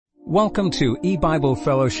Welcome to E-Bible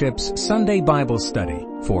Fellowship's Sunday Bible Study.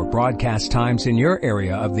 For broadcast times in your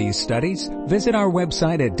area of these studies, visit our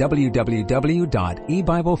website at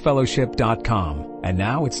www.ebiblefellowship.com. And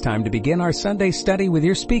now it's time to begin our Sunday study with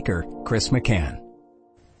your speaker, Chris McCann.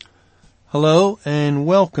 Hello and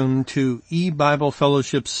welcome to E-Bible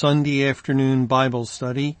Fellowship's Sunday afternoon Bible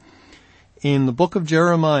study in the book of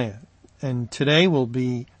Jeremiah. And today we'll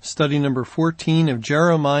be study number 14 of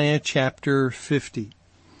Jeremiah chapter 50.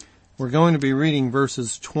 We're going to be reading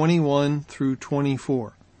verses 21 through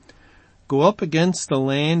 24. Go up against the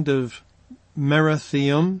land of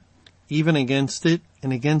Merathaim, even against it,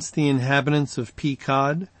 and against the inhabitants of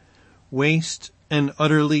Pekod. Waste and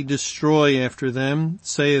utterly destroy after them,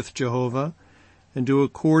 saith Jehovah, and do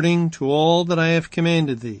according to all that I have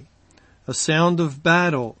commanded thee. A sound of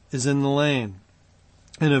battle is in the land,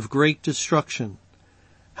 and of great destruction.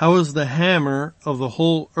 How is the hammer of the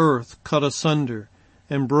whole earth cut asunder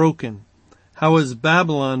and broken? How has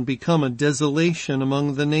Babylon become a desolation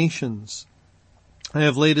among the nations? I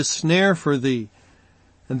have laid a snare for thee,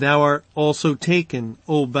 and thou art also taken,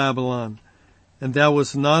 O Babylon, and thou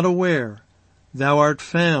wast not aware. Thou art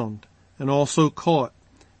found, and also caught,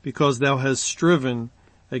 because thou hast striven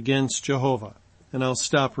against Jehovah. And I'll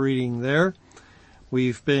stop reading there.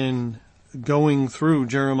 We've been going through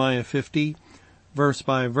Jeremiah 50, verse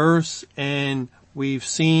by verse, and we've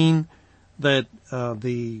seen that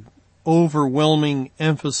the overwhelming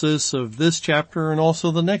emphasis of this chapter and also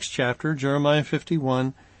the next chapter, Jeremiah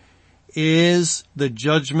 51, is the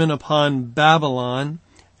judgment upon Babylon.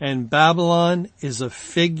 And Babylon is a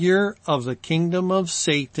figure of the kingdom of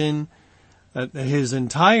Satan, his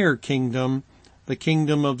entire kingdom, the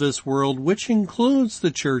kingdom of this world, which includes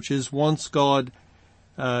the churches. Once God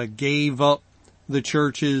gave up the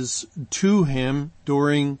churches to him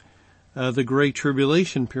during the Great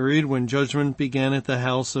Tribulation period when judgment began at the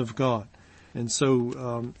house of God. And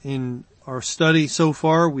so in our study so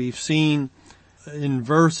far, we've seen in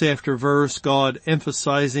verse after verse God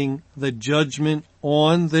emphasizing the judgment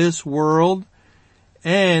on this world,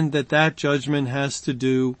 and that judgment has to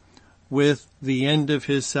do with the end of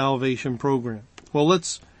his salvation program. Well,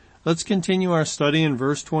 let's continue our study in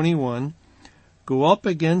verse 21. Go up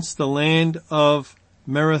against the land of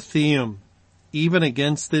Merathaim, even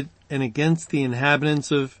against it, and against the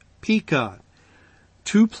inhabitants of Pekod.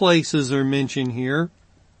 Two places are mentioned here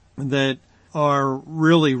that are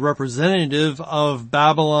really representative of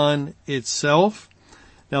Babylon itself.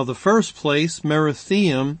 Now, the first place,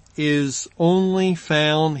 Merathaim, is only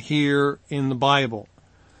found here in the Bible.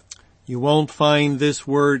 You won't find this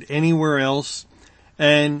word anywhere else,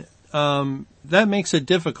 and that makes it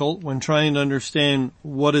difficult when trying to understand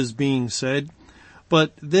what is being said.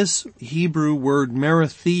 But this Hebrew word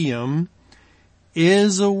Merathaim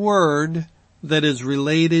is a word that is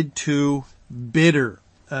related to bitter,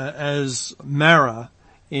 as Mara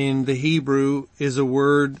in the Hebrew is a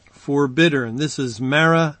word for bitter, and this is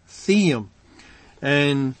Merathaim.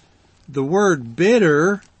 And the word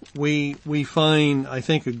bitter, we find, I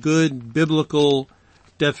think, a good biblical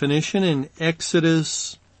definition in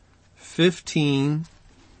Exodus 15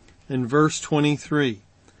 and verse 23.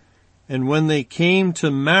 And when they came to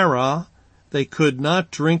Marah, they could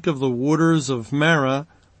not drink of the waters of Marah,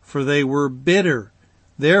 for they were bitter.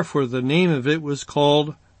 Therefore the name of it was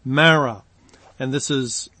called Marah. And this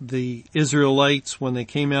is the Israelites when they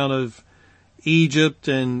came out of Egypt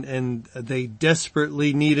and they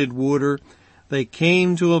desperately needed water. They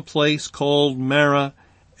came to a place called Marah,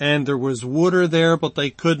 and there was water there, but they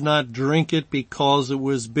could not drink it because it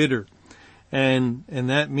was bitter. And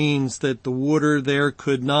that means that the water there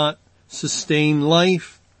could not sustain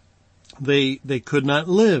life. They could not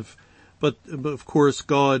live. But of course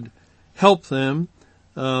God helped them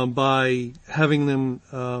by having them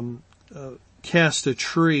cast a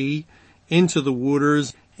tree into the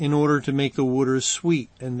waters in order to make the waters sweet,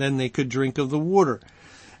 and then they could drink of the water.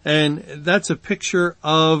 And that's a picture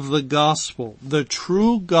of the gospel. The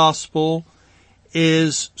true gospel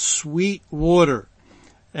is sweet water,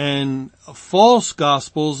 and false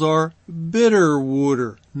gospels are bitter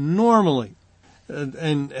water normally.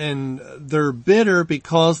 And they're bitter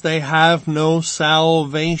because they have no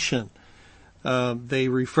salvation. They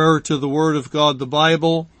refer to the Word of God, the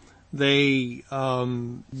Bible. They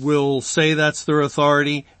will say that's their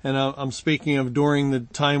authority, and I'm speaking of during the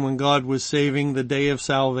time when God was saving, the day of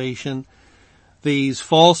salvation. These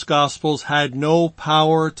false gospels had no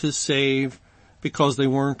power to save because they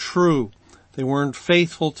weren't true. They weren't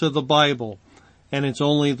faithful to the Bible, and it's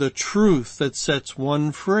only the truth that sets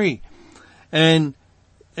one free. And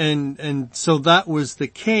so that was the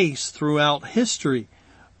case throughout history.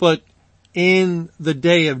 But in the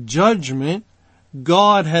day of judgment,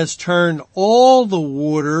 God has turned all the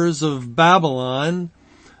waters of Babylon,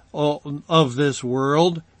 of this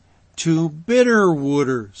world, to bitter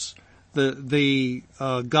waters. The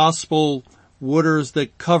gospel waters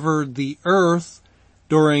that covered the earth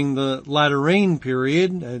during the latter rain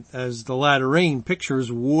period, as the latter rain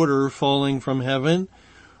pictures water falling from heaven,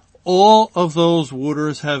 all of those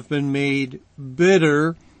waters have been made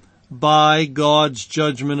bitter by God's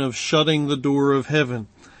judgment of shutting the door of heaven.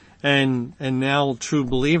 And now true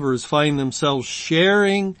believers find themselves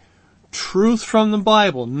sharing truth from the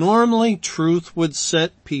Bible. Normally truth would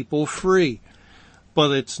set people free,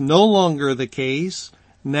 but it's no longer the case.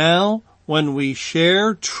 Now when we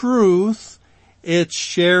share truth, it's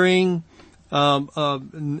sharing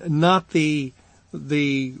not the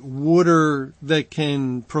water that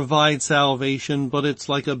can provide salvation, but it's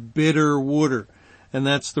like a bitter water. And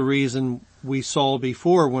that's the reason we saw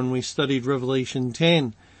before when we studied Revelation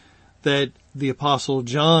 10 that the Apostle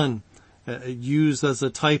John used as a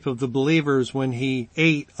type of the believers when he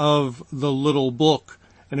ate of the little book.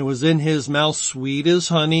 And it was in his mouth sweet as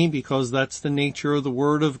honey, because that's the nature of the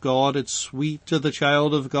Word of God. It's sweet to the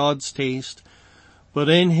child of God's taste. But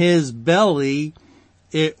in his belly,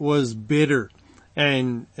 it was bitter.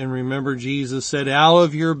 And remember, Jesus said, out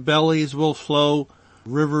of your bellies will flow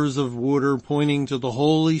rivers of water, pointing to the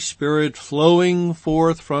Holy Spirit flowing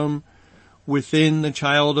forth from within the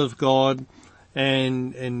child of God.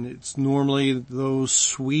 And it's normally those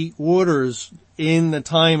sweet waters in the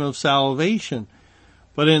time of salvation.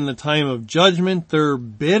 But in the time of judgment, they're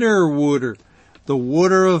bitter water. The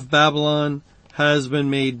water of Babylon has been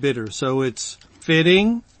made bitter. So it's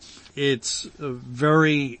fitting. It's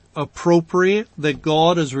very appropriate that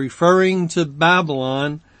God is referring to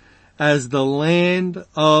Babylon as the land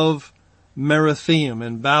of Merathiim.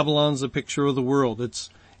 And Babylon's a picture of the world. It's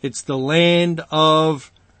the land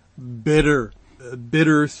of bitter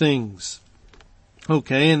things.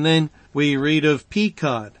 Okay, and then we read of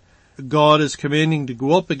Pekod. God is commanding to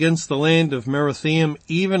go up against the land of Merathiim,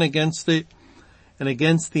 even against it, and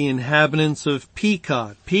against the inhabitants of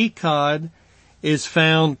Pekod. Pekod is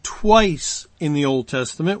found twice in the Old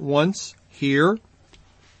Testament, once here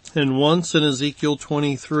and once in Ezekiel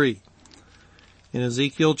 23. In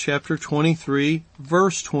Ezekiel chapter 23,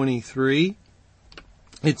 verse 23,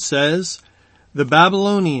 it says, the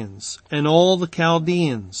Babylonians and all the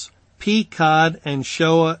Chaldeans, Pekod and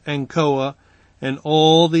Shoa and Koa, and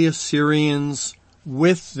all the Assyrians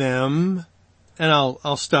with them. And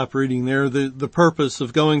I'll stop reading there. The purpose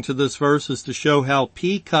of going to this verse is to show how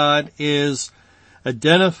Pekod is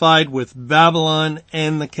identified with Babylon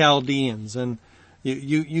and the Chaldeans. And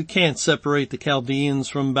you can't separate the Chaldeans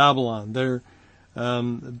from Babylon. They're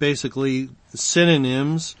basically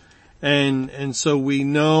synonyms. And so we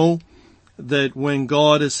know that when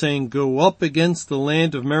God is saying go up against the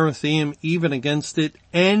land of Merathiim, even against it,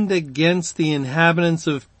 and against the inhabitants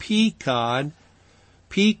of Pekod,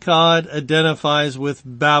 Pekod identifies with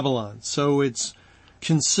Babylon. So it's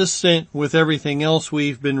consistent with everything else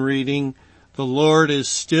we've been reading. The Lord is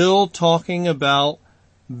still talking about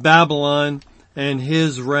Babylon and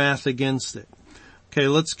his wrath against it. Okay,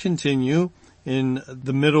 let's continue in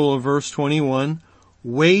the middle of verse 21.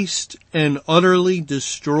 Waste and utterly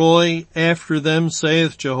destroy after them,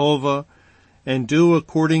 saith Jehovah, and do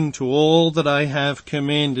according to all that I have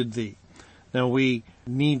commanded thee. Now we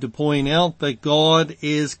need to point out that God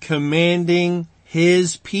is commanding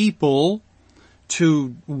his people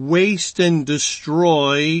to waste and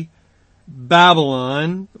destroy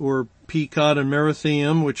Babylon, or Pekod and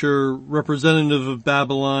Merathiim, which are representative of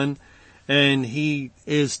Babylon, and he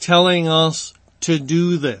is telling us to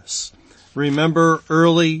do this. Remember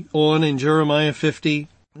early on in Jeremiah 50,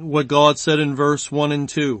 what God said in verse 1 and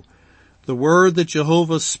 2. The word that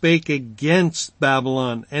Jehovah spake against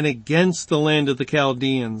Babylon and against the land of the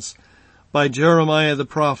Chaldeans by Jeremiah the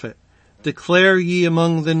prophet. Declare ye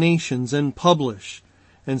among the nations and publish,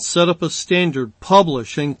 and set up a standard,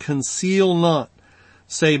 publish and conceal not.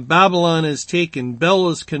 Say, Babylon is taken, Bel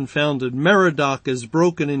is confounded, Merodach is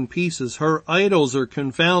broken in pieces, her idols are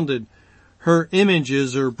confounded, her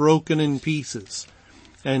images are broken in pieces.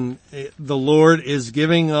 And the Lord is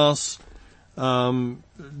giving us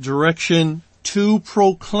direction to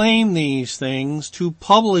proclaim these things, to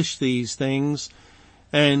publish these things,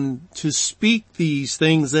 and to speak these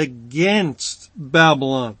things against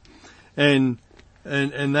Babylon. And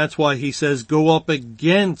that's why he says, go up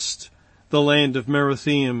against the land of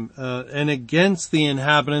Merathiim, and against the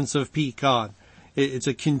inhabitants of Pekod. It's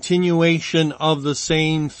a continuation of the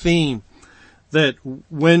same theme, that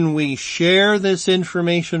when we share this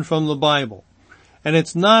information from the Bible, And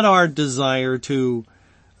it's not our desire to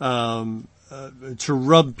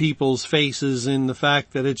rub people's faces in the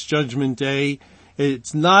fact that it's Judgment Day.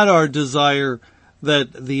 It's not our desire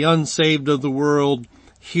that the unsaved of the world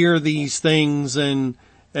hear these things and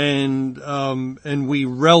we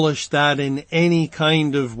relish that in any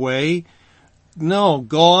kind of way. No,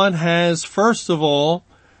 God has first of all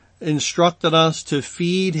instructed us to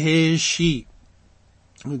feed His sheep.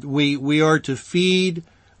 We are to feed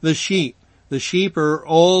the sheep. The sheep are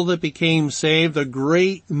all that became saved, a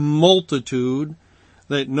great multitude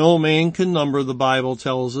that no man can number, the Bible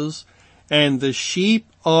tells us. And the sheep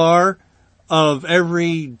are of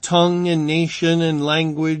every tongue and nation and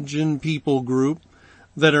language and people group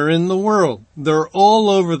that are in the world. They're all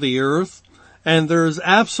over the earth, and there's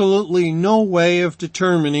absolutely no way of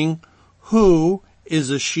determining who is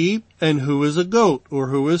a sheep and who is a goat, or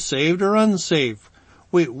who is saved or unsaved.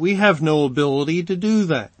 We have no ability to do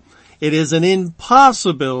that. It is an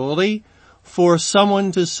impossibility for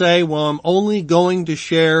someone to say, well, I'm only going to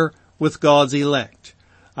share with God's elect.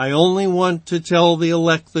 I only want to tell the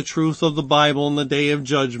elect the truth of the Bible in the day of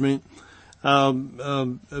judgment,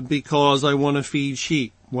 because I want to feed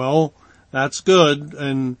sheep. Well, that's good.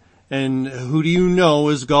 And who do you know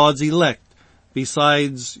is God's elect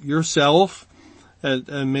besides yourself?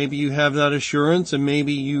 And maybe you have that assurance, and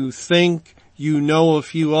maybe you think you know a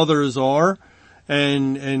few others are.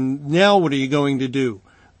 And now what are you going to do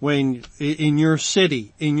when in your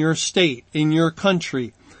city, in your state, in your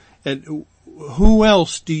country? And who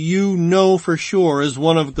else do you know for sure is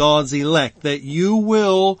one of God's elect that you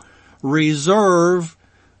will reserve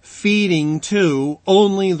feeding to?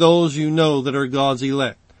 Only those you know that are God's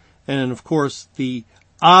elect. And of course, the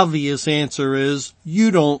obvious answer is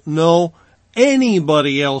you don't know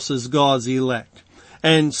anybody else is God's elect.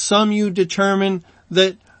 And some you determine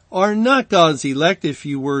that are not God's elect, if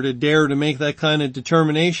you were to dare to make that kind of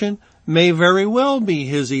determination, may very well be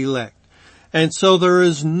His elect. And so there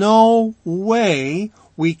is no way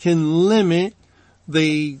we can limit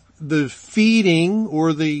the feeding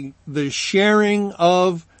or the sharing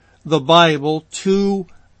of the Bible to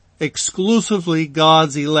exclusively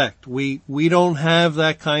God's elect. We don't have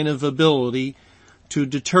that kind of ability to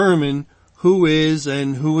determine who is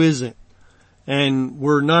and who isn't. And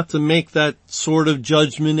we're not to make that sort of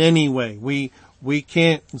judgment anyway. We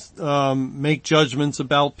can't make judgments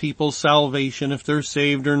about people's salvation if they're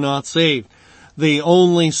saved or not saved. The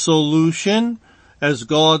only solution, as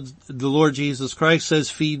God, the Lord Jesus Christ says,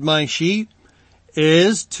 feed my sheep,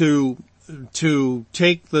 is to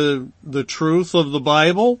take the truth of the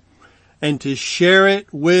Bible and to share it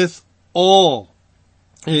with all.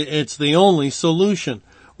 It's the only solution.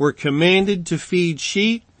 We're commanded to feed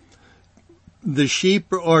sheep. The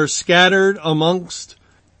sheep are scattered amongst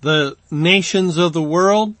the nations of the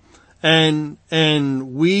world, and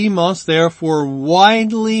we must therefore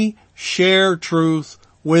widely share truth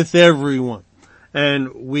with everyone.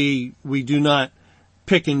 And we do not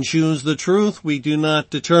pick and choose the truth. We do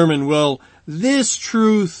not determine, well, this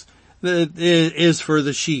truth is for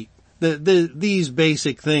the sheep. These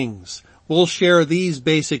basic things. We'll share these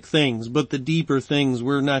basic things, but the deeper things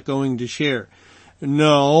we're not going to share.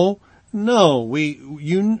 No, we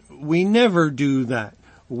never do that.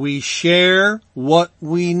 We share what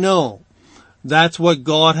we know. That's what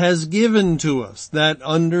God has given to us, that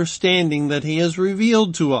understanding that He has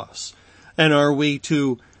revealed to us. And are we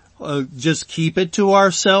to just keep it to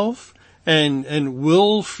ourselves and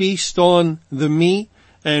we'll feast on the meat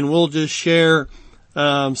and we'll just share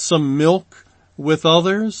some milk with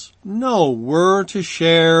others? No, we're to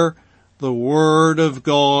share the Word of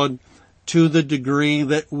God to the degree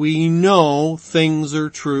that we know things are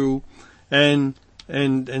true, and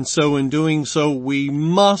so in doing so we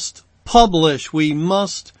must publish, we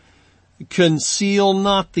must conceal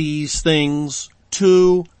not these things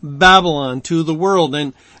to Babylon, to the world,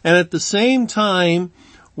 and at the same time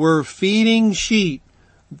we're feeding sheep.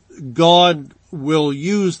 God will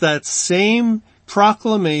use that same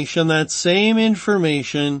proclamation, that same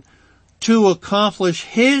information to accomplish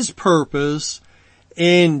His purpose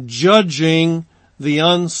in judging the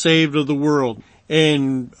unsaved of the world,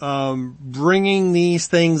 in bringing these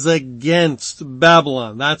things against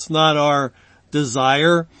Babylon. That's not our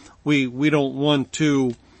desire. We don't want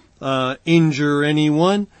to injure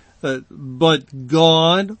anyone, but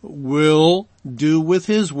God will do with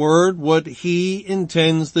His word what He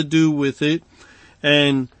intends to do with it,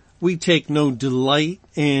 and we take no delight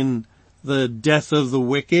in the death of the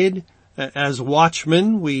wicked. As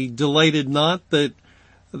watchmen, we delighted not that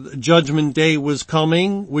Judgment Day was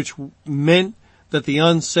coming, which meant that the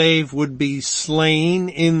unsaved would be slain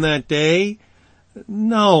in that day.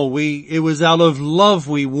 No, it was out of love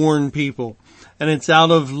we warn people. And it's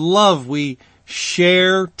out of love we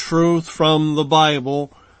share truth from the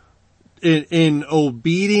Bible in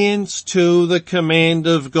obedience to the command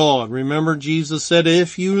of God. Remember, Jesus said,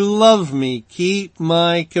 if you love me, keep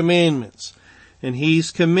my commandments. And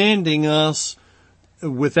he's commanding us,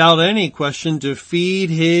 without any question, to feed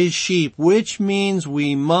his sheep, which means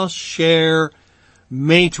we must share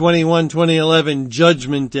May 21, 2011,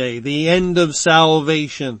 Judgment Day, the end of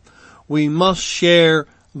salvation. We must share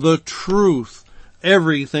the truth,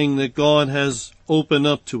 everything that God has opened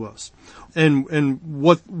up to us. And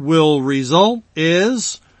what will result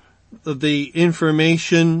is the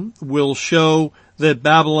information will show that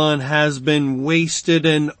Babylon has been wasted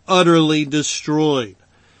and utterly destroyed.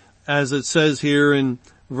 As it says here in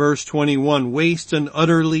verse 21, waste and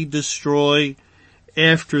utterly destroy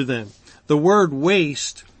after them. The word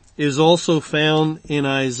waste is also found in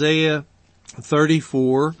Isaiah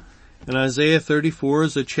 34. And Isaiah 34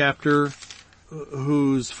 is a chapter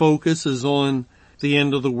whose focus is on the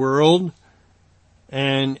end of the world.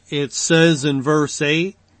 And it says in verse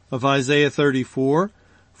 8 of Isaiah 34,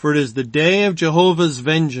 for it is the day of Jehovah's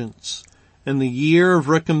vengeance and the year of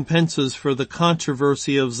recompenses for the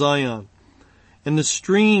controversy of Zion. And the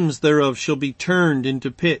streams thereof shall be turned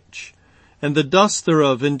into pitch, and the dust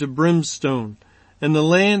thereof into brimstone, and the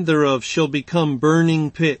land thereof shall become burning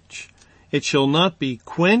pitch. It shall not be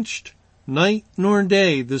quenched, night nor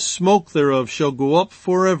day. The smoke thereof shall go up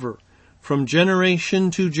forever, from generation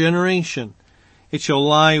to generation. It shall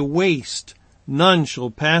lie waste. None shall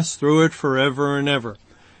pass through it forever and ever.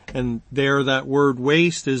 And there that word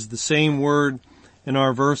waste is the same word in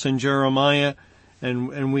our verse in Jeremiah.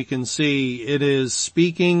 And we can see it is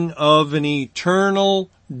speaking of an eternal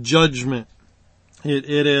judgment.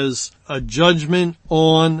 It is a judgment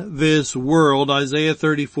on this world. Isaiah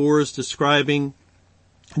 34 is describing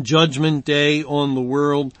judgment day on the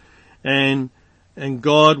world, and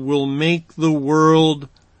God will make the world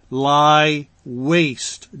lie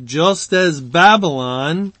waste, just as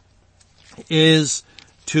Babylon is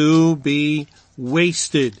to be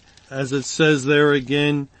wasted. As it says there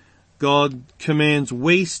again, God commands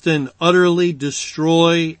waste and utterly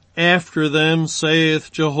destroy after them,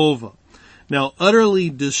 saith Jehovah. Now, utterly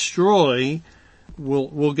destroy,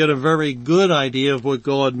 we'll get a very good idea of what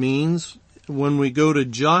God means when we go to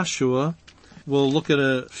Joshua. We'll look at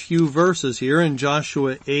a few verses here in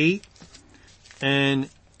Joshua 8 and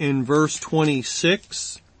in verse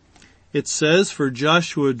 26. It says, for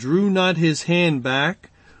Joshua drew not his hand back,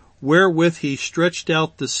 wherewith he stretched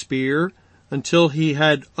out the spear, until he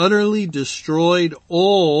had utterly destroyed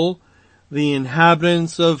all the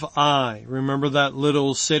inhabitants of Ai. Remember that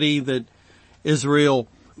little city that Israel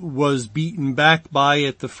was beaten back by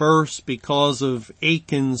at the first because of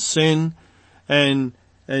Achan's sin, and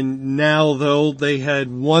now though they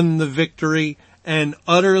had won the victory and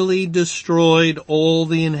utterly destroyed all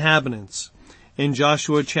the inhabitants. In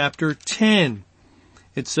Joshua chapter 10,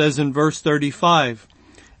 it says in verse 35,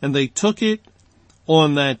 and they took it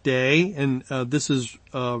on that day, and this is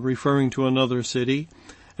referring to another city,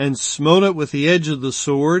 and smote it with the edge of the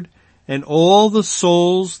sword, and all the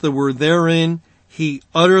souls that were therein he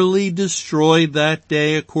utterly destroyed that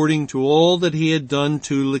day, according to all that he had done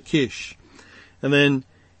to Lachish. And then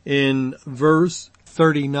in verse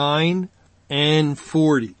 39 and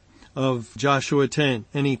 40 of Joshua 10,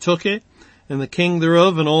 and he took it, and the king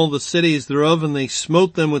thereof, and all the cities thereof, and they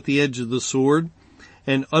smote them with the edge of the sword,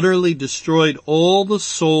 and utterly destroyed all the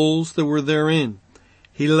souls that were therein.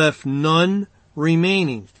 He left none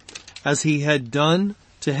remaining. As he had done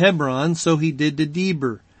to Hebron, so he did to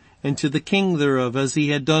Debir, and to the king thereof, as he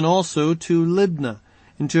had done also to Libnah,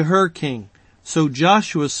 and to her king. So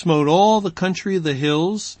Joshua smote all the country of the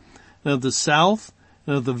hills, and of the south,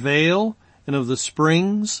 and of the vale, and of the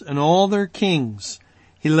springs, and all their kings.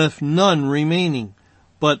 He left none remaining,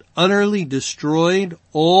 but utterly destroyed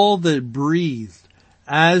all that breathed,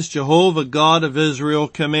 as Jehovah God of Israel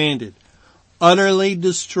commanded. Utterly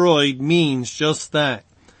destroyed means just that.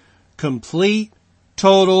 Complete,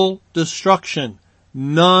 total destruction.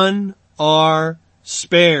 None are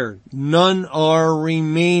spared. None are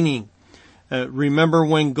remaining. Remember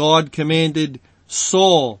when God commanded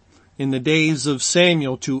Saul in the days of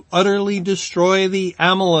Samuel to utterly destroy the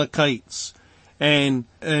Amalekites and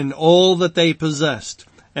all that they possessed.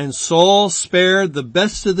 And Saul spared the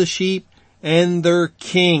best of the sheep and their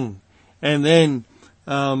king. And then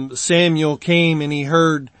Samuel came and he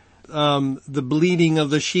heard the bleating of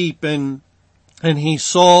the sheep, and he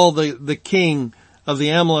saw the king of the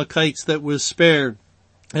Amalekites that was spared.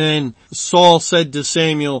 And Saul said to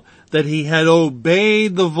Samuel that he had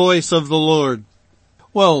obeyed the voice of the Lord.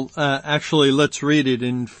 Well, actually, let's read it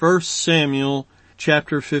in 1 Samuel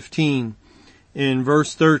chapter 15. In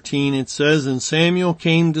verse 13 it says, And Samuel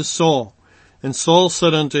came to Saul, and Saul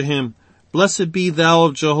said unto him, Blessed be thou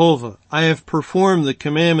of Jehovah, I have performed the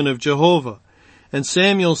commandment of Jehovah. And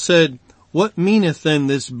Samuel said, What meaneth then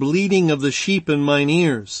this bleating of the sheep in mine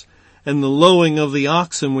ears, and the lowing of the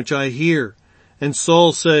oxen which I hear? And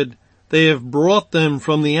Saul said, They have brought them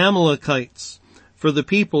from the Amalekites, for the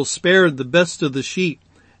people spared the best of the sheep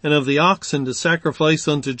and of the oxen to sacrifice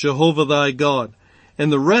unto Jehovah thy God,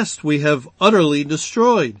 and the rest we have utterly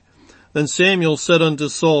destroyed. Then Samuel said unto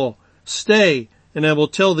Saul, Stay, and I will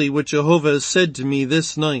tell thee what Jehovah has said to me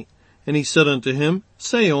this night. And he said unto him,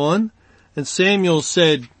 Say on. And Samuel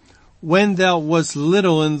said, When thou wast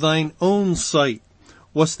little in thine own sight,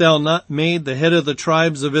 wast thou not made the head of the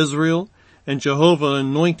tribes of Israel? And Jehovah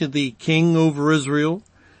anointed thee king over Israel?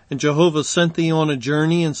 And Jehovah sent thee on a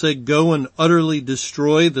journey and said, Go and utterly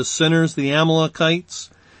destroy the sinners, the Amalekites,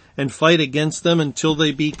 and fight against them until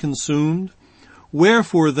they be consumed?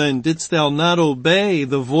 Wherefore then didst thou not obey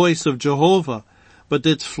the voice of Jehovah, but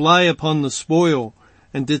didst fly upon the spoil,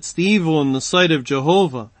 and didst evil in the sight of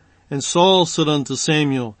Jehovah? And Saul said unto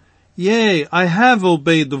Samuel, Yea, I have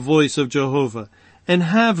obeyed the voice of Jehovah, and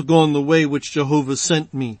have gone the way which Jehovah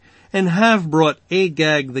sent me, and have brought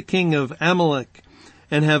Agag the king of Amalek,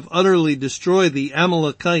 and have utterly destroyed the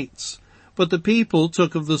Amalekites. But the people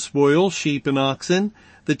took of the spoil sheep and oxen,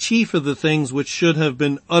 the chief of the things which should have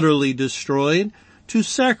been utterly destroyed, to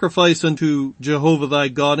sacrifice unto Jehovah thy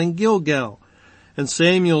God in Gilgal. And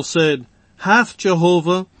Samuel said, Hath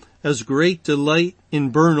Jehovah as great delight in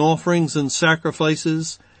burnt offerings and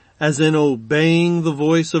sacrifices as in obeying the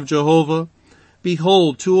voice of Jehovah?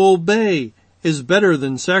 Behold, to obey is better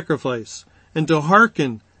than sacrifice, and to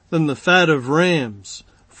hearken than the fat of rams.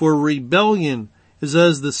 For rebellion is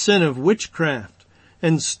as the sin of witchcraft,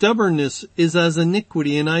 and stubbornness is as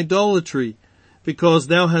iniquity and idolatry. Because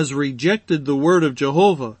thou hast rejected the word of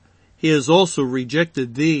Jehovah, he has also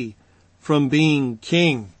rejected thee from being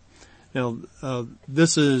king. Now,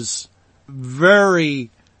 this is very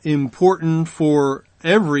important for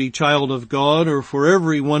every child of God, or for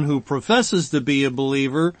everyone who professes to be a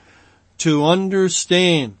believer, to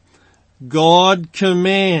understand God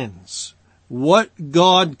commands. What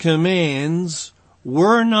God commands,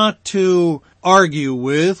 we're not to argue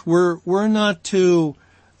with, we're not to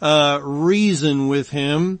reason with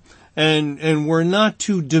him, and we're not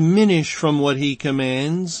to diminish from what he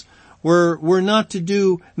commands. We're not to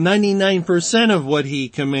do 99% of what he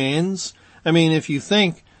commands. I mean, if you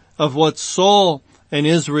think of what Saul and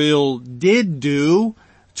Israel did do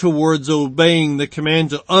towards obeying the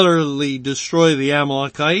command to utterly destroy the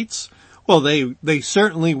Amalekites, well, they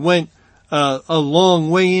certainly went a long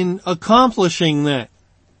way in accomplishing that.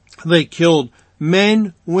 They killed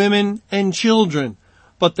men, women, and children,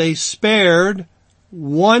 but they spared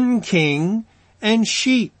one king and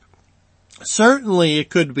sheep. Certainly it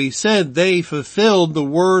could be said they fulfilled the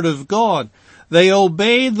word of God. They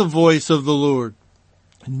obeyed the voice of the Lord.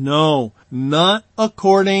 No, not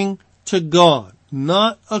according to God,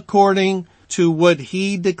 not according to what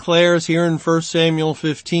he declares here in 1 Samuel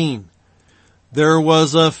 15. There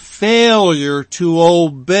was a failure to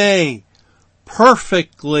obey,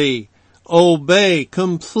 perfectly obey,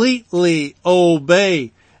 completely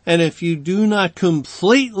obey. And if you do not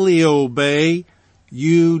completely obey,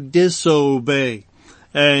 you disobey.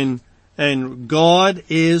 And God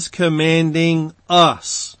is commanding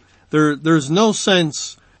us. There's no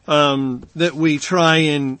sense that we try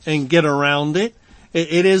and get around it.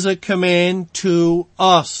 It is a command to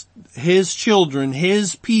us, his children,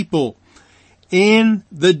 his people. In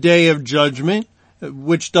the day of judgment,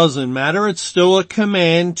 which doesn't matter, it's still a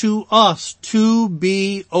command to us to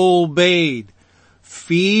be obeyed.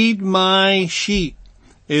 Feed my sheep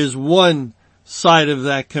is one side of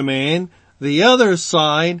that command. The other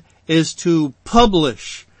side is to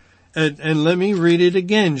publish. And let me read it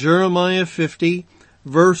again. Jeremiah 50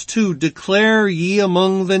 verse 2. Declare ye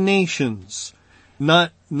among the nations.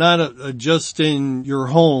 Not just in your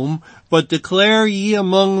home, but declare ye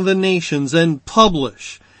among the nations, and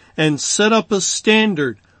publish, and set up a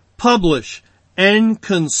standard. Publish and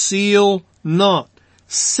conceal not.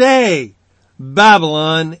 Say,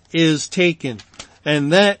 Babylon is taken.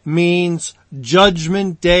 And that means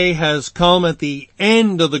judgment day has come at the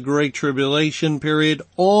end of the Great Tribulation period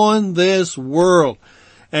on this world.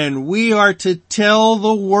 And we are to tell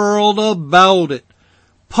the world about it.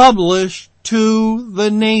 Publish to the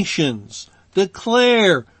nations.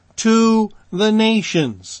 Declare to the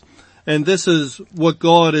nations. And this is what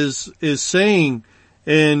God is saying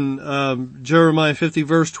in Jeremiah 50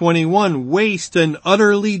 verse 21, waste and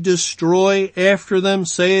utterly destroy after them,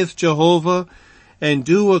 saith Jehovah, and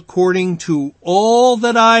do according to all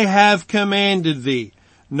that I have commanded thee.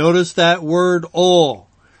 Notice that word all.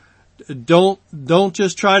 Don't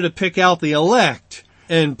just try to pick out the elect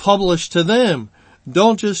and publish to them.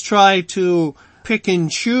 Don't just try to pick and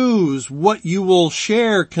choose what you will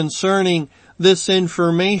share concerning this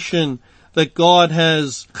information that God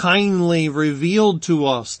has kindly revealed to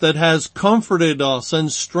us, that has comforted us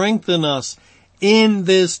and strengthened us in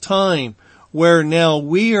this time where now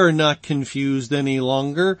we are not confused any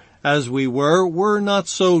longer as we were. We're not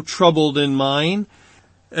so troubled in mind.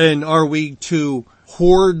 And are we to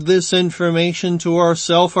hoard this information to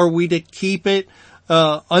ourselves? Are we to keep it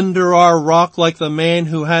under our rock like the man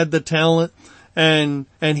who had the talent and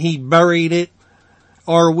he buried it?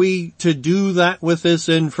 Are we to do that with this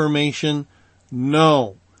information?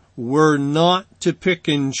 No. We're not to pick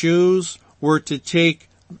and choose. We're to take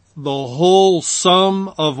the whole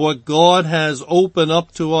sum of what God has opened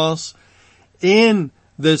up to us in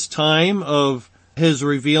this time of His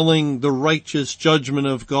revealing the righteous judgment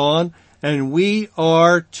of God, and we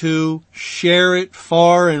are to share it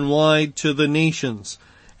far and wide to the nations,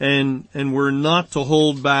 and we're not to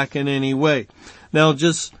hold back in any way. Now,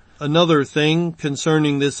 just another thing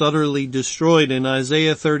concerning this utterly destroyed in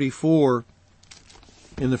Isaiah 34,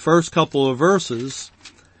 in the first couple of verses,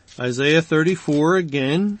 Isaiah 34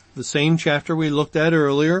 again, the same chapter we looked at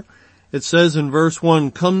earlier, it says in verse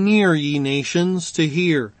 1, come near, ye nations, to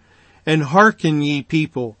hear, and hearken, ye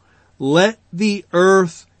people. Let the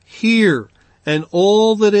earth hear, and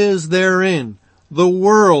all that is therein, the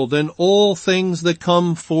world, and all things that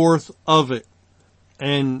come forth of it.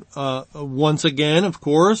 And once again, of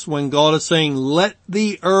course, when God is saying, let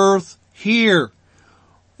the earth hear,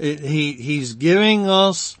 He's giving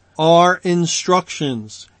us our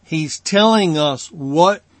instructions. He's telling us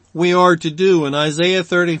what we are to do. And Isaiah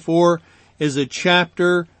 34 is a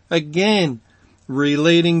chapter, again,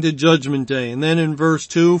 relating to Judgment Day. And then in verse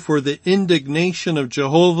 2, for the indignation of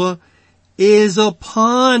Jehovah is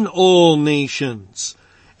upon all nations,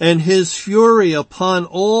 and His fury upon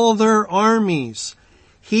all their armies.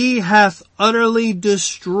 He hath utterly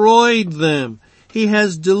destroyed them. He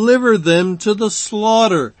has delivered them to the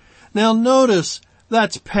slaughter. Now notice,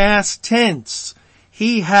 that's past tense.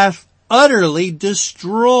 He hath utterly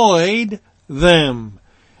destroyed them.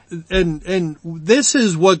 And this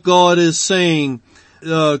is what God is saying.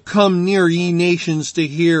 Come near, ye nations, to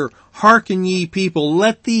hear. Hearken, ye people.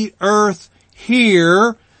 Let the earth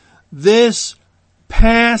hear this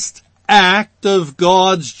past act of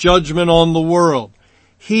God's judgment on the world.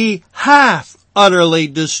 He hath utterly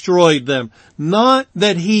destroyed them. Not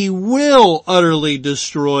that He will utterly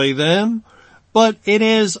destroy them, but it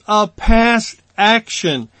is a past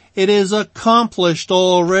action. It is accomplished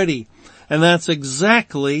already. And that's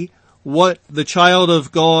exactly what the child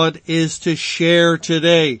of God is to share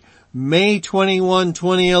today. May 21,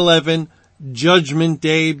 2011, Judgment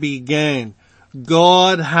Day began.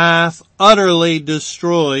 God hath utterly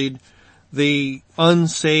destroyed the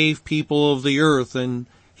unsaved people of the earth, and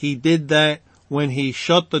He did that when He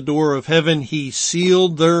shut the door of heaven. He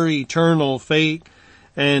sealed their eternal fate,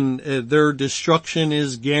 and their destruction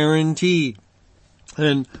is guaranteed.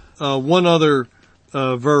 And one other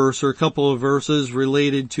verse, or a couple of verses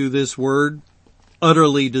related to this word,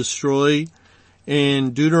 utterly destroy,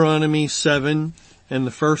 in Deuteronomy 7 and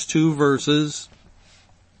the first two verses.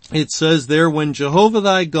 It says there, when Jehovah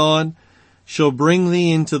thy God shall bring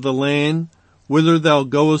thee into the land whither thou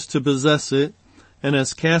goest to possess it, and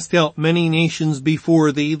hast cast out many nations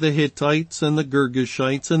before thee, the Hittites and the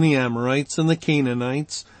Girgashites and the Amorites and the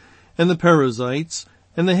Canaanites and the Perizzites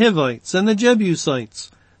and the Hivites and the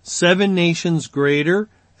Jebusites, 7 nations greater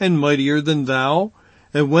and mightier than thou.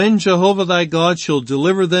 And when Jehovah thy God shall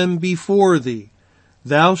deliver them before thee,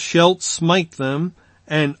 thou shalt smite them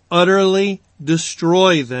and utterly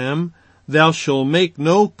destroy them. Thou shalt make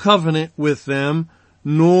no covenant with them,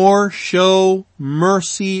 nor show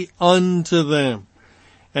mercy unto them.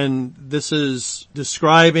 And this is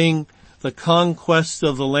describing the conquest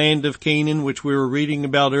of the land of Canaan, which we were reading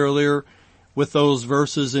about earlier with those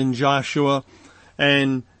verses in Joshua.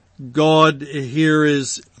 And God here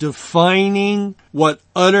is defining what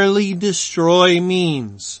utterly destroy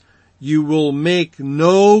means. You will make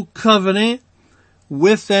no covenant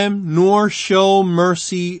with them, nor show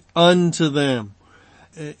mercy unto them.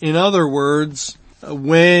 In other words,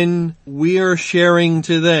 when we are sharing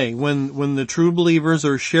today, when the true believers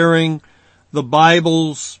are sharing the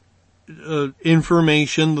Bible's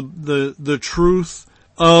information, the truth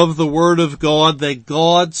of the Word of God that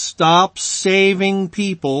God stopped saving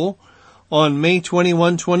people on May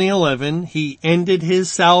 21, 2011. He ended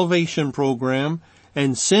his salvation program,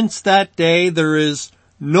 and since that day there is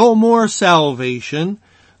no more salvation,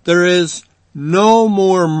 there is no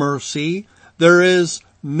more mercy, there is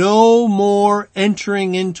no more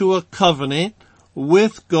entering into a covenant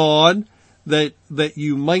with God that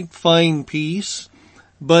you might find peace,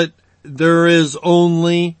 but there is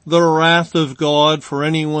only the wrath of God for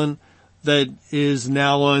anyone that is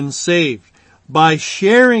now unsaved. By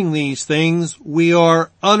sharing these things, we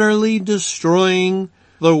are utterly destroying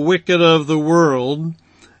the wicked of the world.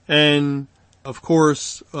 And of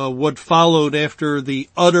course, what followed after the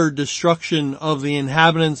utter destruction of the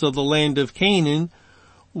inhabitants of the land of Canaan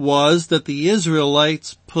was that the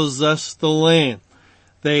Israelites possessed the land.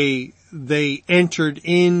 They entered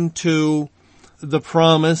into the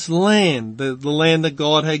promised land, the land that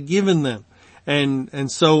God had given them.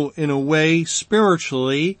 And so in a way,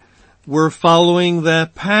 spiritually, we're following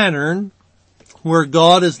that pattern where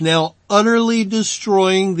God is now utterly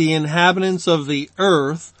destroying the inhabitants of the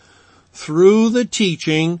earth through the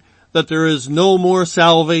teaching that there is no more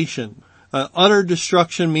salvation. Utter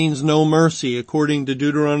destruction means no mercy, according to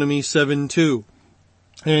Deuteronomy 7:2.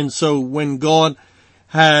 And so when God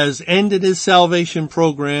has ended his salvation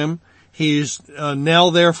program, he is now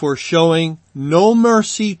therefore showing no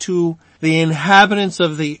mercy to the inhabitants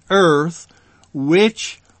of the earth,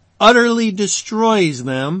 which utterly destroys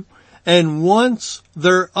them. And once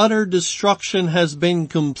their utter destruction has been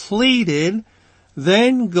completed,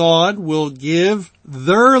 then God will give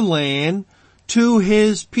their land to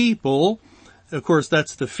his people. Of course,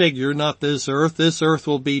 that's the figure, not this earth. This earth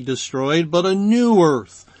will be destroyed, but a new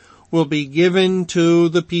earth will be given to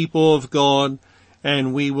the people of God,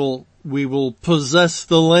 and we will possess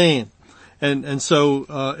the land. And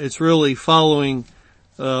so it's really following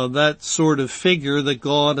that sort of figure that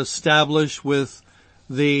God established with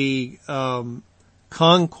the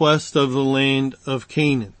conquest of the land of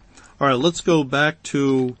Canaan. All right, let's go back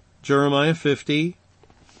to Jeremiah 50,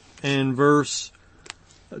 and verse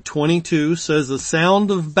 22 says, "The sound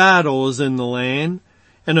of battle is in the land,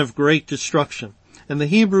 and of great destruction." And the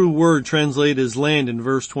Hebrew word translated as land in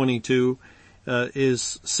verse 22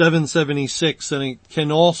 is 776, and it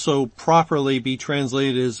can also properly be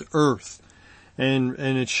translated as earth. And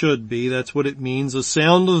it should be. That's what it means. The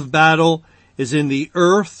sound of battle is in the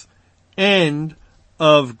earth and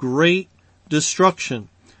of great destruction.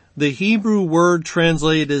 The Hebrew word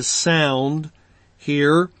translated as sound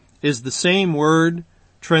here is the same word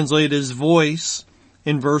translated as voice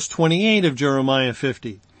in verse 28 of Jeremiah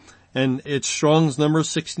 50. And it's Strong's number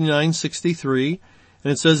 6963.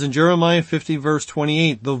 And it says in Jeremiah 50 verse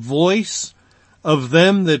 28, "The voice of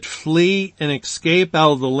them that flee and escape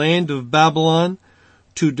out of the land of Babylon,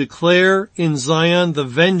 to declare in Zion the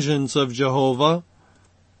vengeance of Jehovah,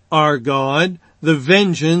 our God, the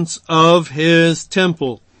vengeance of his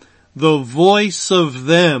temple. The voice of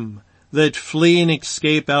them that flee and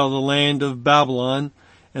escape out of the land of Babylon,"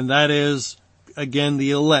 and that is, again,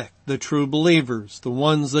 the elect, the true believers, the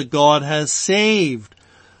ones that God has saved,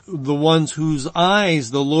 the ones whose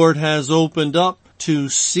eyes the Lord has opened up to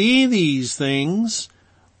see these things.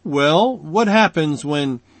 Well, what happens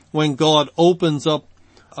when God opens up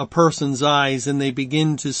a person's eyes and they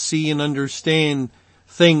begin to see and understand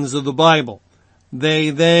things of the Bible? They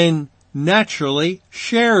then naturally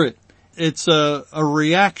share it. It's a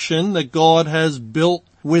reaction that God has built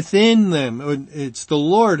within them. It's the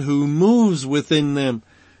Lord who moves within them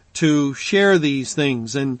to share these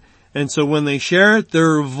things. And so when they share it,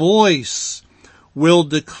 their voice will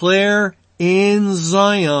declare in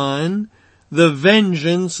Zion the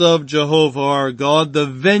vengeance of Jehovah our God, the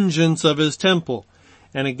vengeance of his temple.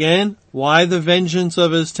 And again, why the vengeance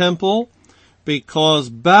of his temple? Because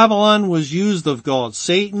Babylon was used of God.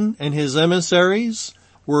 Satan and his emissaries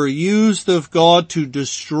were used of God to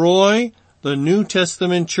destroy the New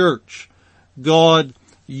Testament church. God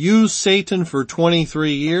used Satan for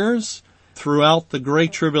 23 years throughout the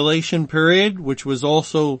Great Tribulation period, which was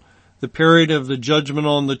also the period of the judgment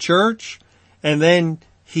on the church. And then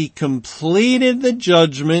he completed the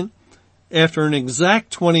judgment after an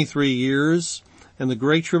exact 23 years, and the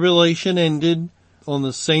Great Tribulation ended on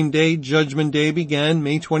the same day Judgment Day began,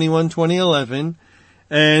 May 21, 2011.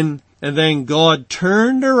 And then God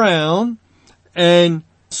turned around and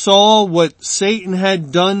saw what Satan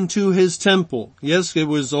had done to his temple. Yes, it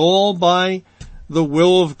was all by the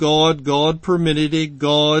will of God. God permitted it.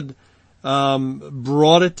 God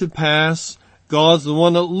brought it to pass. God's the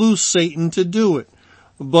one that loosed Satan to do it.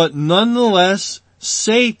 But nonetheless,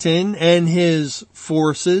 Satan and his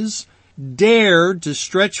forces dared to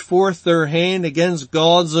stretch forth their hand against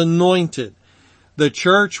God's anointed. The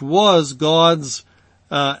church was God's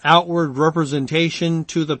outward representation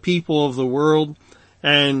to the people of the world,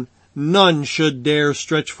 and none should dare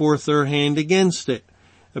stretch forth their hand against it,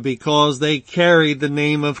 because they carried the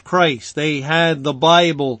name of Christ. They had the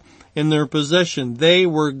Bible in their possession. They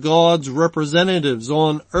were God's representatives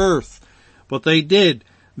on earth, but they did.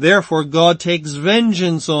 Therefore, God takes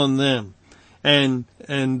vengeance on them. And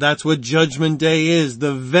that's what Judgment Day is,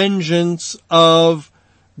 the vengeance of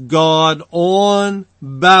God on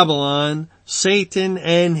Babylon, Satan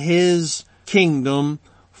and his kingdom,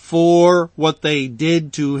 for what they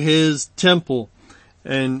did to his temple.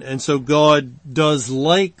 And so God does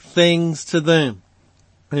like things to them.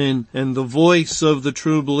 And the voice of the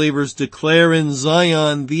true believers declare in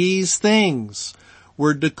Zion these things.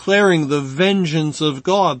 We're declaring the vengeance of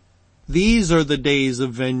God. These are the days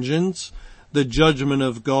of vengeance, the judgment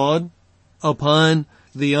of God upon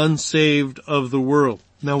the unsaved of the world.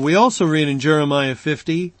 Now we also read in Jeremiah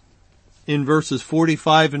 50, in verses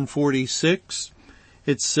 45 and 46,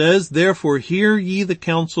 it says, "Therefore hear ye the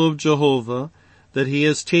counsel of Jehovah, that he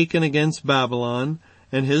has taken against Babylon,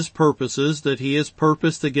 and his purposes that he has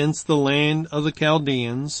purposed against the land of the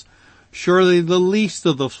Chaldeans. Surely the least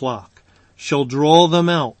of the flock shall draw them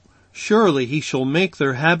out. Surely he shall make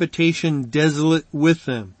their habitation desolate with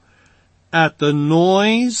them. At the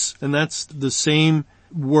noise," and that's the same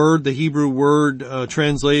word, the Hebrew word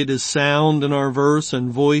translated as sound in our verse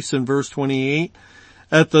and voice in verse 28.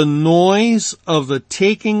 "At the noise of the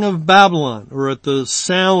taking of Babylon," or at the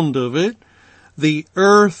sound of it, "the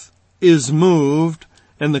earth is moved,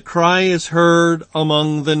 and the cry is heard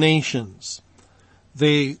among the nations."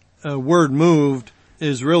 The word moved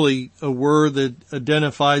is really a word that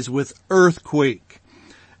identifies with earthquake.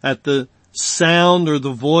 At the sound or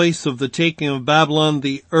the voice of the taking of Babylon,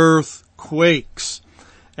 the earth quakes.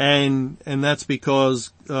 And that's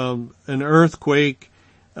because an earthquake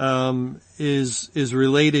is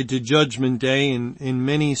related to Judgment Day in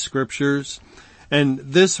many scriptures. And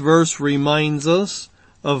this verse reminds us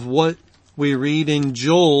of what we read in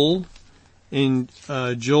Joel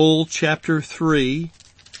chapter 3.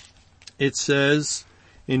 It says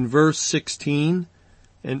in verse 16,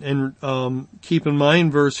 and keep in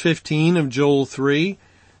mind verse 15 of Joel 3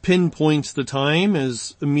 pinpoints the time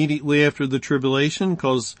as immediately after the tribulation,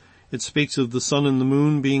 because it speaks of the sun and the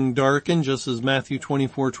moon being darkened, just as Matthew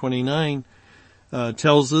 24:29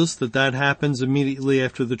 tells us that happens immediately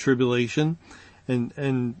after the tribulation.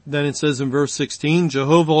 And then it says in verse 16,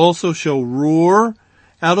 "Jehovah also shall roar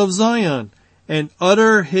out of Zion and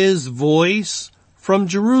utter his voice from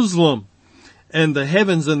Jerusalem, and the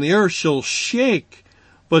heavens and the earth shall shake,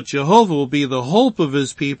 but Jehovah will be the hope of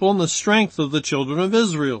his people and the strength of the children of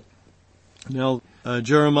Israel." Now,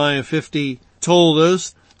 Jeremiah 50 told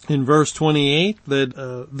us in verse 28 that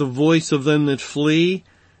the voice of them that flee,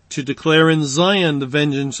 to declare in Zion the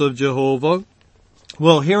vengeance of Jehovah.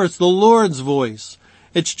 Well, here it's the Lord's voice.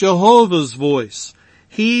 It's Jehovah's voice.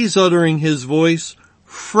 He's uttering his voice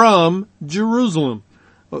from Jerusalem,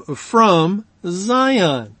 from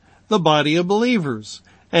Zion, the body of believers.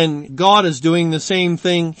 And God is doing the same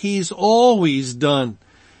thing he's always done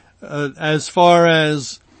as far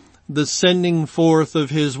as the sending forth of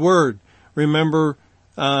his word. Remember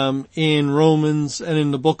in Romans and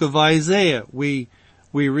in the book of Isaiah, we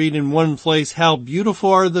read in one place, "How beautiful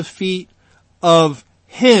are the feet of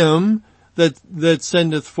him that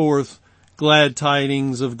sendeth forth glad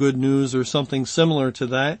tidings of good news," or something similar to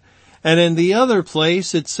that. And in the other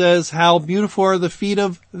place it says, "How beautiful are the feet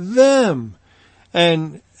of them."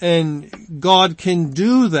 And God can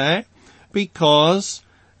do that because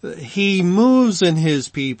he moves in his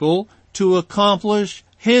people to accomplish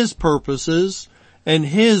his purposes and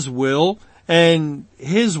his will. And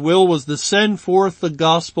his will was to send forth the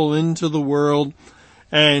gospel into the world.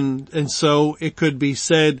 And so it could be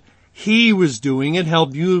said he was doing it. How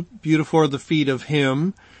beautiful are the feet of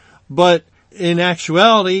him. But in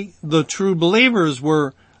actuality, the true believers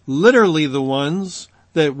were literally the ones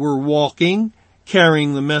that were walking,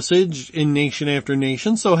 carrying the message in nation after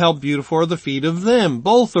nation. So how beautiful are the feet of them.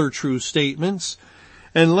 Both are true statements.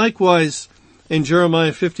 And likewise, in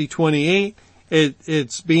Jeremiah 50:28,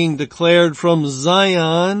 it's being declared from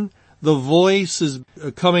Zion. The voice is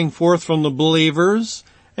coming forth from the believers,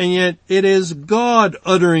 and yet it is God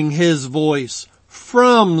uttering his voice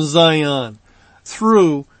from Zion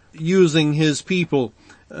through using his people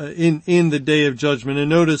in the day of judgment. And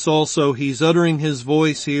notice also he's uttering his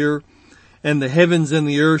voice here, and the heavens and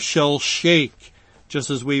the earth shall shake, just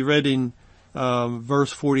as we read in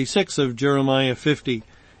verse 46 of Jeremiah 50.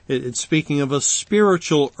 It's speaking of a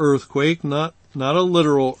spiritual earthquake, not a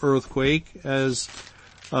literal earthquake, as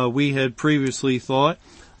we had previously thought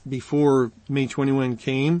before May 21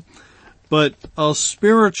 came, but a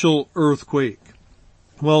spiritual earthquake.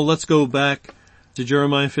 Well, let's go back to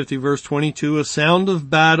Jeremiah 50 verse 22. A sound of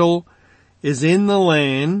battle is in the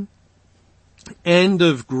land, and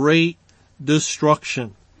of great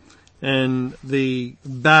destruction. And the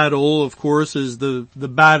battle, of course, is the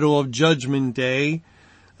battle of Judgment Day.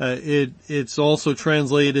 It's also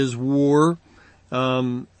translated as war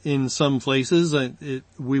in some places.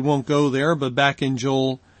 We won't go there, but back in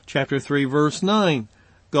Joel chapter 3 verse 9,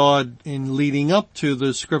 God, in leading up to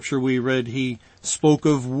the scripture we read, he spoke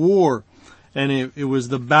of war. And it was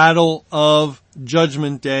the battle of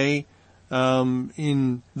Judgment Day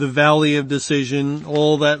in the Valley of Decision.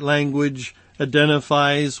 All that language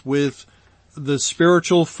identifies with the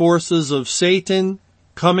spiritual forces of Satan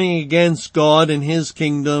coming against God and his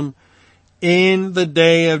kingdom in the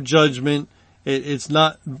day of judgment. It's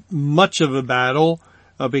not much of a battle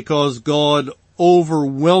because God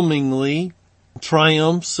overwhelmingly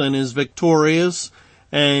triumphs and is victorious,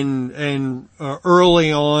 and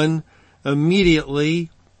early on,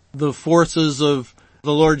 immediately, the forces of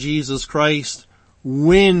the Lord Jesus Christ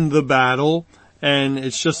win the battle, and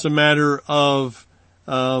it's just a matter of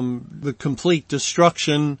the complete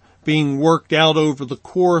destruction being worked out over the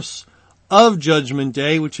course of Judgment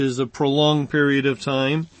Day, which is a prolonged period of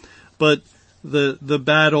time. But the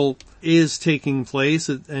battle is taking place,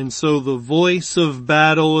 and so the voice of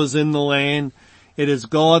battle is in the land. It is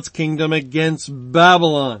God's kingdom against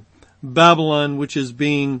Babylon, which is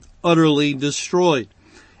being utterly destroyed.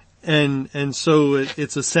 And so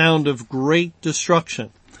it's a sound of great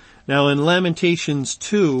destruction. Now in Lamentations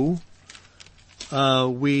 2,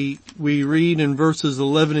 we read in verses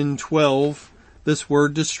 11 and 12, this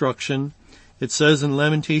word destruction. It says in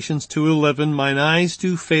Lamentations 2:11, mine eyes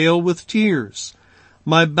do fail with tears.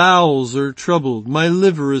 My bowels are troubled. My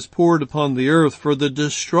liver is poured upon the earth for the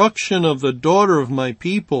destruction of the daughter of my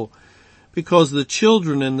people, because the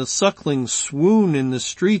children and the sucklings swoon in the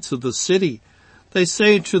streets of the city. They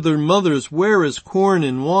say to their mothers, where is corn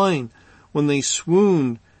and wine? When they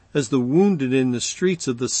swooned as the wounded in the streets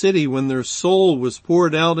of the city, when their soul was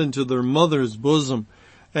poured out into their mother's bosom.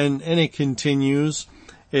 And it continues.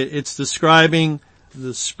 It's describing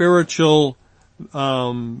the spiritual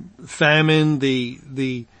famine,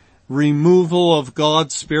 the removal of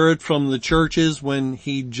God's Spirit from the churches when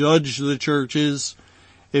he judged the churches.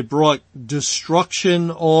 It brought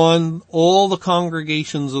destruction on all the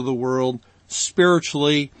congregations of the world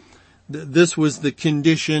spiritually. This was the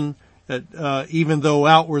condition that even though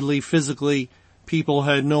outwardly, physically, people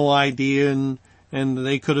had no idea and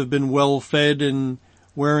they could have been well fed and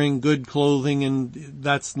wearing good clothing, and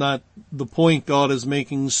that's not the point God is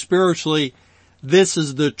making. Spiritually, this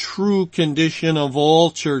is the true condition of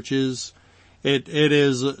all churches. It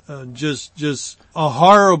is just a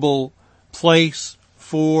horrible place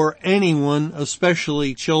for anyone,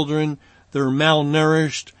 especially children. They're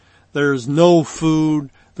malnourished. There's no food.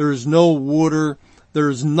 There's no water.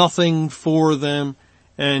 There's nothing for them.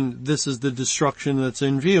 And this is the destruction that's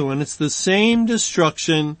in view. And it's the same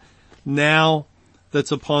destruction now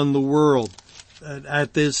that's upon the world.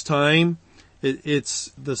 At this time,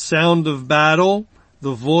 it's the sound of battle.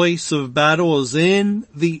 The voice of battle is in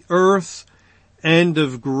the earth, and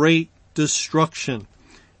of great destruction.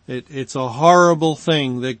 It's a horrible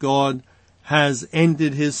thing that God has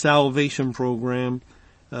ended his salvation program.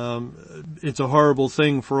 It's a horrible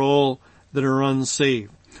thing for all that are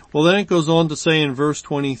unsaved. Well, then it goes on to say in verse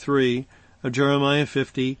 23 of Jeremiah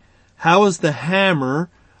 50, how is the hammer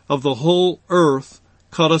of the whole earth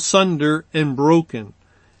cut asunder and broken?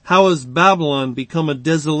 How has Babylon become a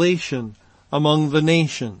desolation among the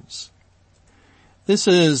nations? This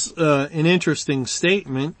is an interesting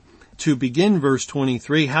statement to begin verse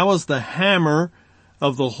 23. How is the hammer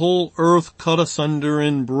of the whole earth cut asunder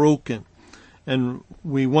and broken? And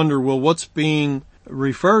we wonder, well, what's being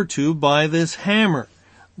referred to by this hammer?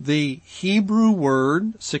 The Hebrew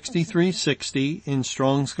word 6360 in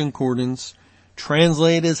Strong's Concordance,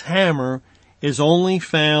 translated as hammer, is only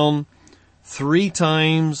found 3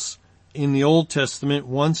 times in the Old Testament,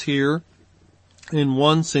 once here and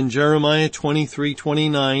once in Jeremiah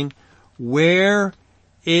 23:29, where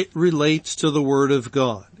it relates to the Word of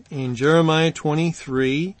God. In Jeremiah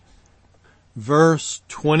 23, verse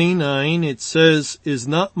 29, it says, is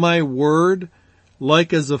not my word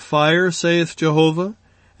like as a fire, saith Jehovah,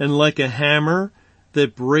 and like a hammer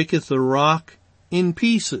that breaketh the rock in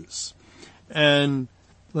pieces? And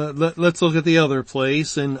let's look at the other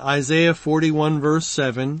place in Isaiah 41 verse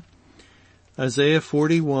 7. Isaiah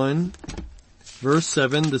 41, verse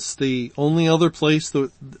 7. That's the only other place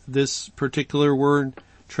that this particular word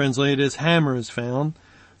translated as hammer is found.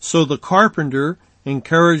 So the carpenter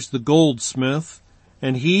encouraged the goldsmith,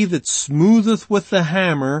 and he that smootheth with the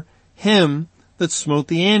hammer him that smote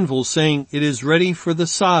the anvil, saying, It is ready for the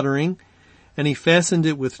soldering, and he fastened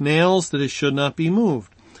it with nails that it should not be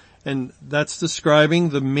moved. And that's describing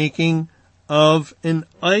the making of an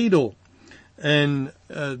idol. And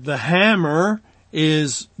the hammer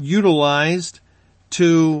is utilized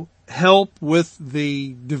to help with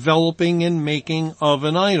the developing and making of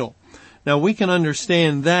an idol. Now we can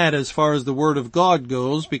understand that as far as the Word of God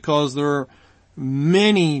goes, because there are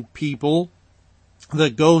many people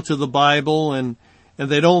that go to the Bible and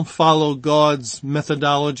they don't follow God's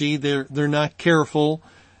methodology. They're not careful.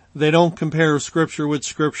 They don't compare Scripture with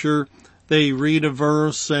Scripture. They read a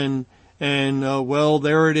verse and well,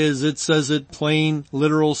 there it is. It says it plain,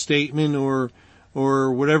 literal statement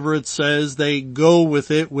or whatever it says. They go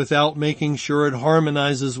with it without making sure it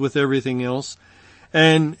harmonizes with everything else.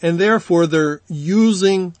 And therefore they're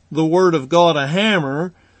using the Word of God, a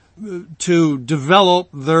hammer, to develop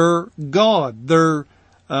their God, their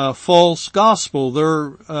false gospel,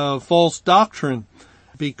 their false doctrine,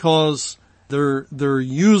 because they're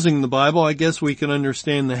using the Bible. I guess we can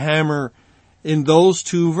understand the hammer in those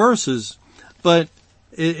two verses, but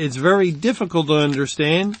it's very difficult to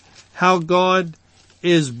understand how God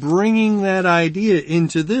is bringing that idea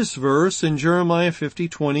into this verse in Jeremiah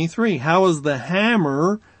 50:23. How is the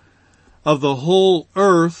hammer of the whole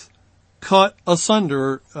earth cut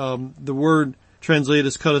asunder? The word translated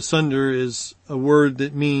as cut asunder is a word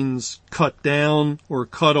that means cut down or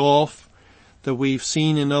cut off, that we've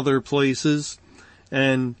seen in other places.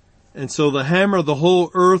 And so the hammer of the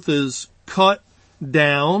whole earth is cut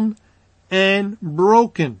down and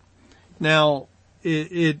broken. Now,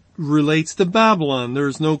 it relates to Babylon.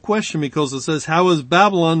 There's no question, because it says, how has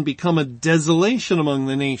Babylon become a desolation among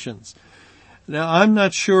the nations? Now, I'm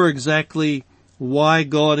not sure exactly why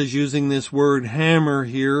God is using this word hammer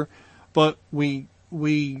here, but we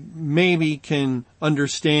maybe can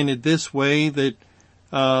understand it this way, that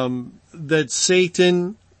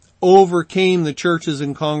Satan overcame the churches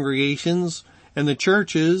and congregations, and the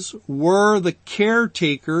churches were the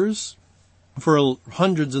caretakers for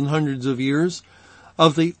hundreds and hundreds of years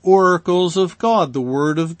of the oracles of God, the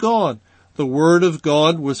Word of God. The Word of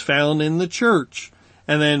God was found in the church,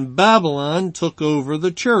 and then Babylon took over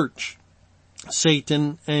the church.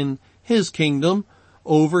 Satan and his kingdom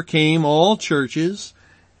overcame all churches,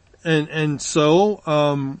 and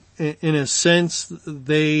so in a sense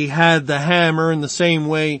they had the hammer in the same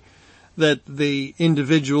way that the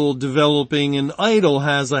individual developing an idol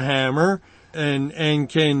has a hammer and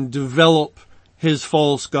can develop his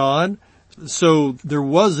false god. So there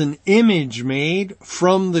was an image made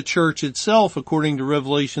from the church itself, according to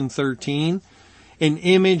Revelation 13, an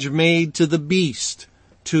image made to the beast,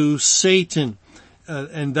 to Satan,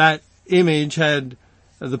 and that image had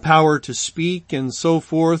the power to speak and so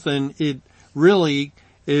forth, and it really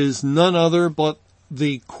is none other but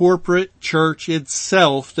the corporate church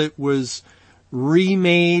itself that was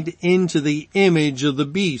remade into the image of the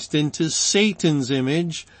beast, into Satan's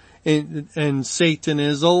image, and Satan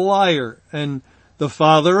is a liar and the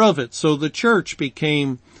father of it. So the church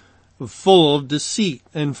became full of deceit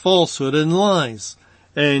and falsehood and lies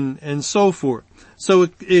and so forth. So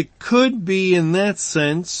it could be in that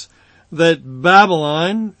sense that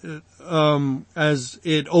Babylon, as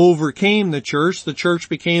it overcame the church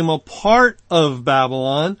became a part of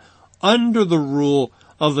Babylon under the rule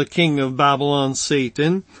of the king of Babylon,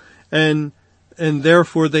 Satan, and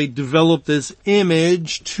therefore they developed this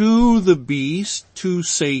image to the beast, to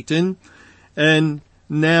Satan, and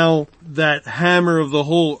now that hammer of the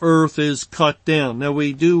whole earth is cut down. Now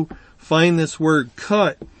we do find this word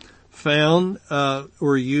cut found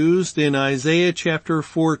or used in Isaiah chapter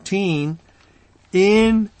 14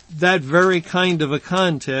 in that very kind of a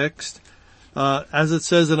context, as it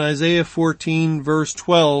says in Isaiah 14 verse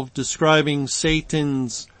 12, describing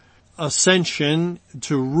Satan's ascension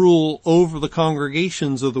to rule over the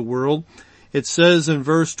congregations of the world. It says in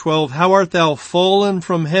verse 12, How art thou fallen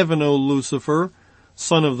from heaven, O Lucifer,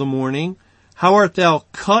 son of the morning? How art thou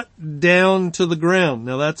cut down to the ground?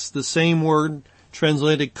 Now that's the same word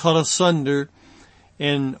translated cut asunder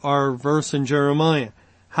in our verse in Jeremiah.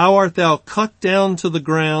 How art thou cut down to the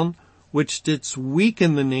ground, which didst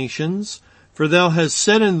weaken the nations? For thou hast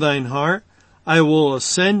said in thine heart, I will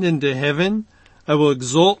ascend into heaven. I will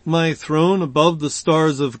exalt my throne above the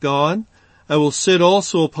stars of God. I will sit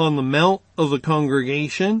also upon the mount of the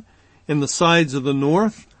congregation in the sides of the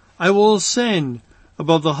north. I will ascend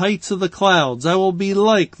above the heights of the clouds. I will be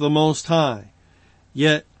like the Most High.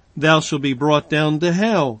 Yet thou shalt be brought down to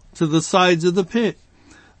hell, to the sides of the pit.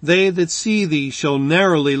 They that see thee shall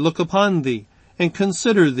narrowly look upon thee, and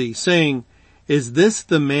consider thee, saying, Is this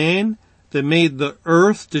the man that made the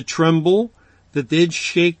earth to tremble, that did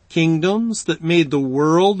shake kingdoms, that made the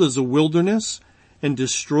world as a wilderness, and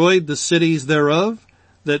destroyed the cities thereof,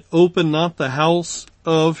 that opened not the house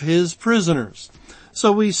of his prisoners?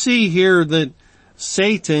 So we see here that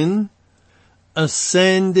Satan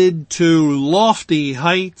ascended to lofty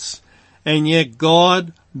heights, and yet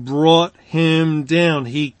God brought him down.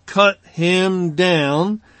 He cut him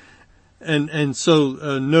down. And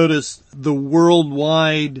so notice the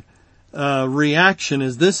worldwide reaction.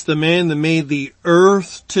 Is this the man that made the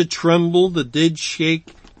earth to tremble, that did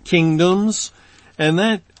shake kingdoms? And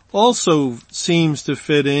that also seems to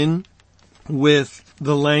fit in with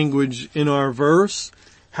the language in our verse.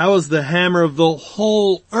 How is the hammer of the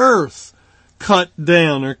whole earth cut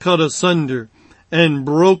down or cut asunder and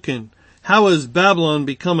broken? How has Babylon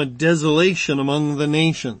become a desolation among the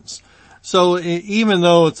nations? So even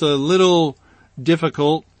though it's a little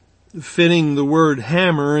difficult fitting the word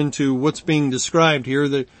hammer into what's being described here,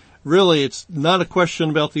 that really it's not a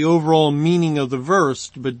question about the overall meaning of the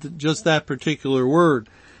verse, but just that particular word.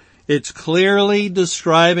 It's clearly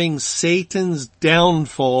describing Satan's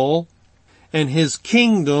downfall and his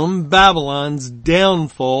kingdom, Babylon's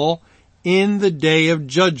downfall, in the day of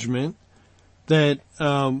judgment that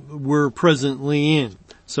we're presently in.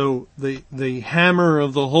 So the hammer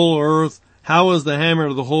of the whole earth, how is the hammer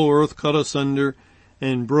of the whole earth cut asunder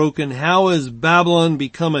and broken? How has Babylon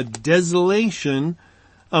become a desolation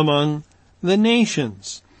among the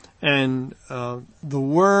nations? And the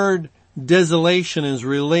word desolation is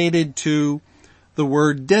related to the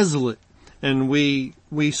word desolate. And we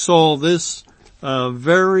saw this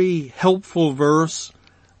very helpful verse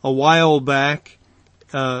a while back.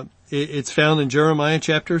 It's found in Jeremiah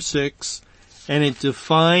chapter 6, and it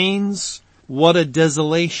defines what a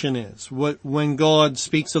desolation is. When God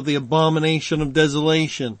speaks of the abomination of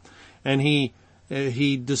desolation, and he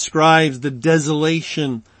describes the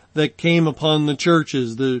desolation that came upon the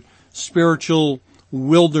churches, the spiritual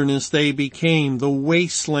wilderness they became, the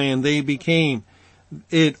wasteland they became.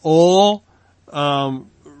 It all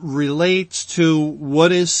relates to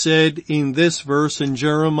what is said in this verse in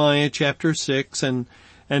Jeremiah chapter 6, and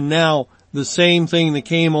now the same thing that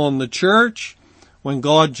came on the church when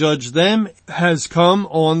God judged them has come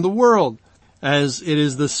on the world, as it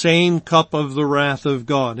is the same cup of the wrath of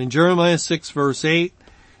God. In Jeremiah 6 verse 8,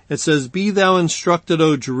 it says, Be thou instructed,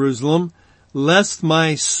 O Jerusalem, lest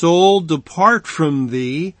my soul depart from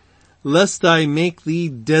thee, lest I make thee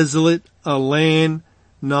desolate, a land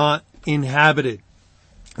not inhabited.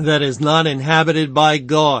 That is not inhabited by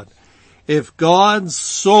God. If God's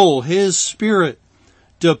soul, His Spirit,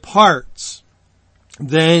 departs,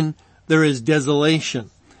 then there is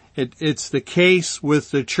desolation. It's the case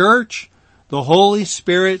with the church. The Holy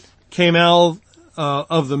Spirit came out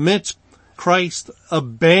of the midst. Christ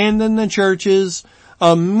abandoned the churches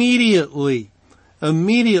immediately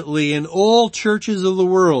in all churches of the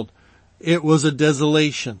world. It was a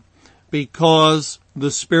desolation because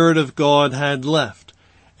the Spirit of God had left.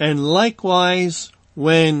 And likewise,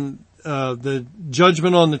 when the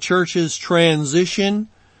judgment on the churches transition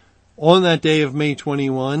on that day of May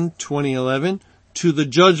 21, 2011, to the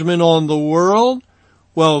judgment on the world,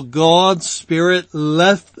 well, God's Spirit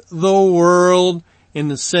left the world in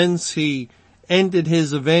the sense He ended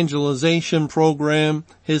His evangelization program,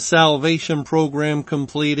 His salvation program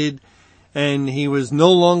completed, and He was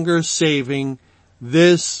no longer saving.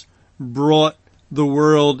 This brought the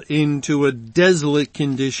world into a desolate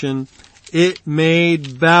condition. It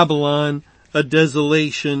made Babylon a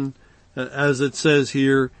desolation, as it says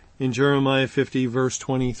here in Jeremiah 50 verse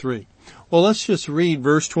 23. Well, let's just read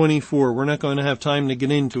verse 24. We're not going to have time to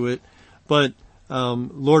get into it, but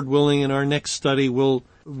Lord willing, in our next study, we'll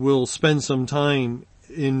spend some time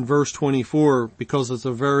in verse 24 because it's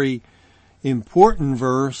a very important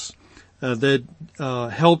verse that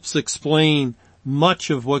helps explain much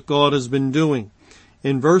of what God has been doing.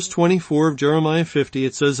 In verse 24 of Jeremiah 50,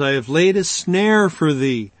 it says, I have laid a snare for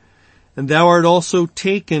thee, and thou art also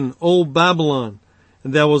taken, O Babylon,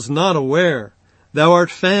 and thou wast not aware. Thou art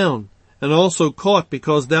found, and also caught,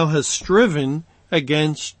 because thou hast striven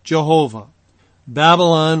against Jehovah.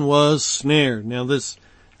 Babylon was snared. Now this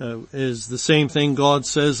is the same thing God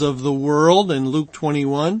says of the world in Luke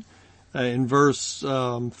 21, in verse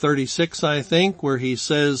 36, I think, where He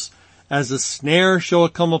says, as a snare shall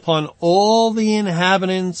it come upon all the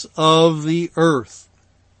inhabitants of the earth.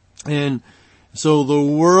 And So the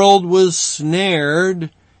world was snared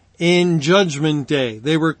in Judgment Day.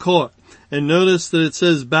 They were caught. And notice that it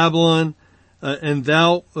says Babylon, and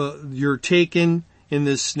thou, you're taken in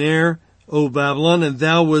this snare, O Babylon, and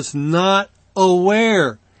thou wast not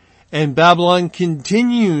aware. And Babylon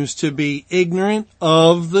continues to be ignorant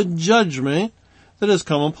of the judgment that has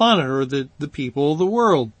come upon it, or the people of the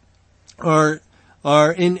world are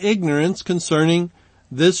in ignorance concerning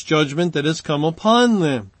this judgment that has come upon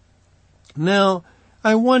them. Now,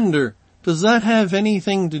 I wonder, does that have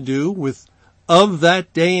anything to do with of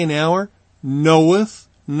that day and hour knoweth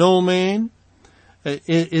no man?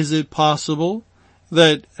 Is it possible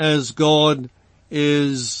that as God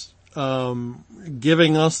is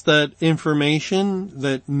giving us that information,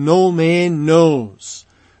 that no man knows?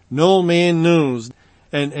 No man knows.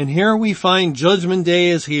 And here we find Judgment Day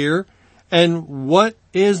is here, and what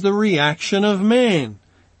is the reaction of man?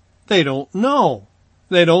 They don't know.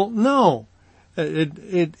 They don't know.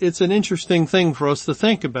 It's an interesting thing for us to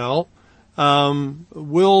think about.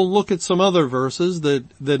 We'll look at some other verses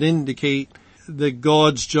that indicate that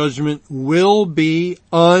God's judgment will be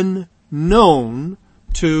unknown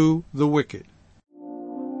to the wicked.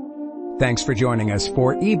 Thanks for joining us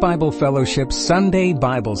for E-Bible Fellowship's Sunday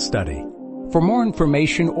Bible Study. For more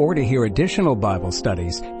information or to hear additional Bible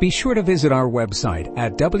studies, be sure to visit our website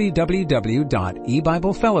at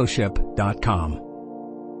www.ebiblefellowship.com.